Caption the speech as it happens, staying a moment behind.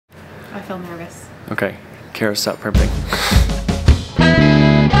I feel nervous. Okay, Kara, stop prepping.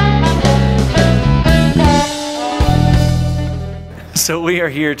 So we are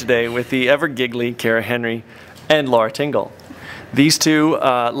here today with the ever giggly Kara Henry and Laura Tingle. These two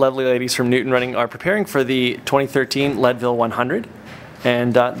lovely ladies from Newton Running are preparing for the 2013 Leadville 100.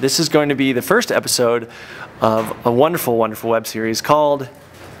 And this is going to be the first episode of a wonderful, wonderful web series called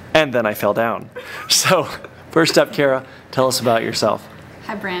And Then I Fell Down. So first up, Kara, tell us about yourself.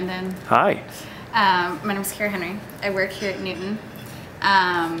 Hi, Brandon. Hi. My name is Kara Henry. I work here at Newton.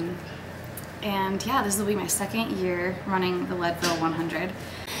 And yeah, this will be my second year running the Leadville 100.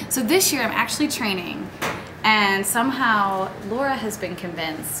 So this year I'm actually training, and somehow Laura has been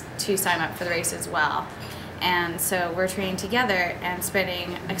convinced to sign up for the race as well. And so we're training together and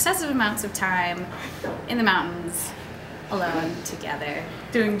spending excessive amounts of time in the mountains alone together.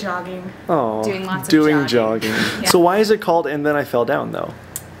 Doing jogging. Oh, doing lots of jogging. Yeah. So why is it called And Then I Fell Down though?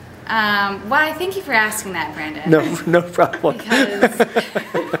 Well, thank you for asking that, Brandon. No problem. Because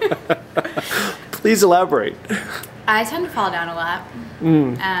please elaborate. I tend to fall down a lot.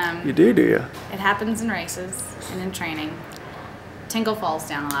 You do you? It happens in races and in training. Tingle falls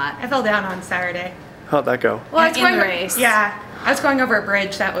down a lot. I fell down on Saturday. How'd that go? Well, I was In going the race. Yeah, I was going over a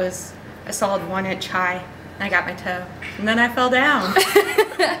bridge that was a solid 1 inch high, and I got my toe, and then I fell down.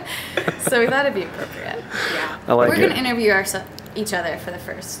 So we thought it'd be appropriate. Yeah. I like We're it. gonna interview each other for the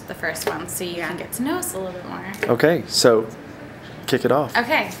first one, so you can get to know us a little bit more. Okay, so kick it off.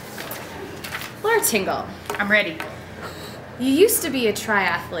 Okay. Laura Tingle, I'm ready. you used to be a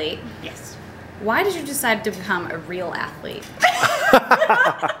triathlete. Yes. Why did you decide to become a real athlete? Well,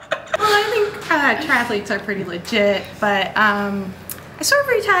 I think triathletes are pretty legit, but I sort of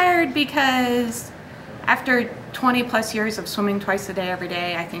retired because after 20 plus years of swimming twice a day every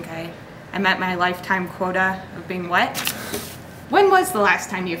day, I think I met my lifetime quota of being wet. When was the last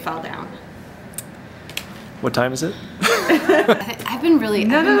time you fell down? What time is it? I've been really...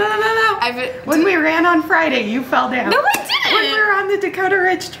 No. When we ran on Friday, you fell down. No, I didn't! When we were on the Dakota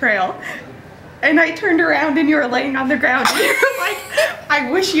Ridge Trail, and I turned around and you were laying on the ground. And you were like, I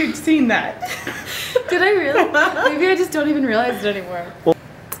wish you'd seen that. Did I really? Maybe I just don't even realize it anymore. Well,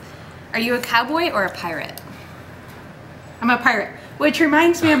 are you a cowboy or a pirate? I'm a pirate, which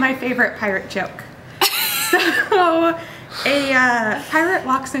reminds me of my favorite pirate joke. So, a pirate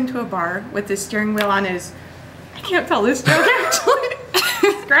walks into a bar with the steering wheel on his... I can't tell this joke actually.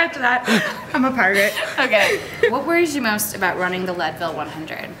 Scratch that. I'm a pirate. Okay. What worries you most about running the Leadville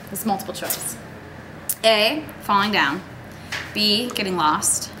 100? It's multiple choice. A, falling down. B, getting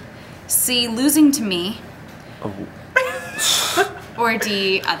lost. C, losing to me. oh. Or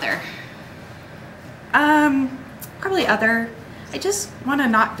D, other. Probably other. I just want to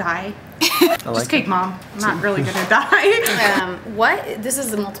not die. I like Just kick mom. I'm not really gonna die. This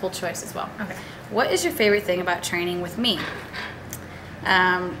is a multiple choice as well. Okay. What is your favorite thing about training with me?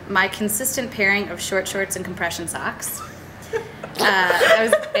 My consistent pairing of short shorts and compression socks. That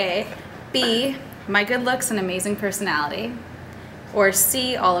was A. B, my good looks and amazing personality. Or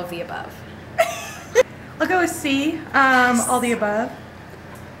C, all of the above. I'll go with C, all the above.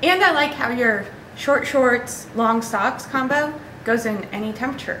 And I like how your short shorts, long socks combo goes in any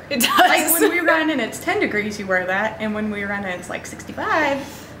temperature. It does. Like when we run and it's 10 degrees, you wear that, and when we run and it's like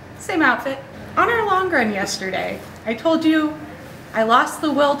 65, same outfit. On our long run yesterday, I told you I lost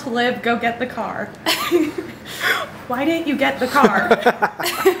the will to live, go get the car. Why didn't you get the car?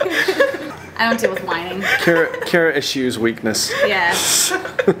 I don't deal with whining. Kara eschews weakness. Yes.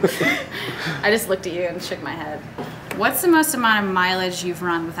 I just looked at you and shook my head. What's the most amount of mileage you've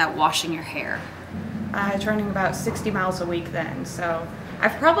run without washing your hair? I was running about 60 miles a week then, so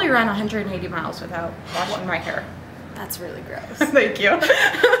I've probably run 180 miles without washing my hair. That's really gross. Thank you.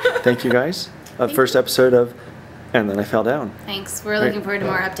 Thank you guys. First episode of And Then I Fell Down. Thanks. We're looking forward to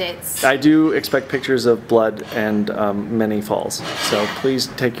more updates. I do expect pictures of blood and many falls. So please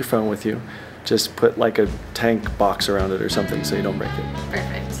take your phone with you. Just put like a tank box around it or something so you don't break it.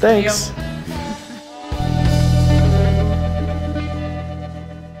 Perfect. Thanks.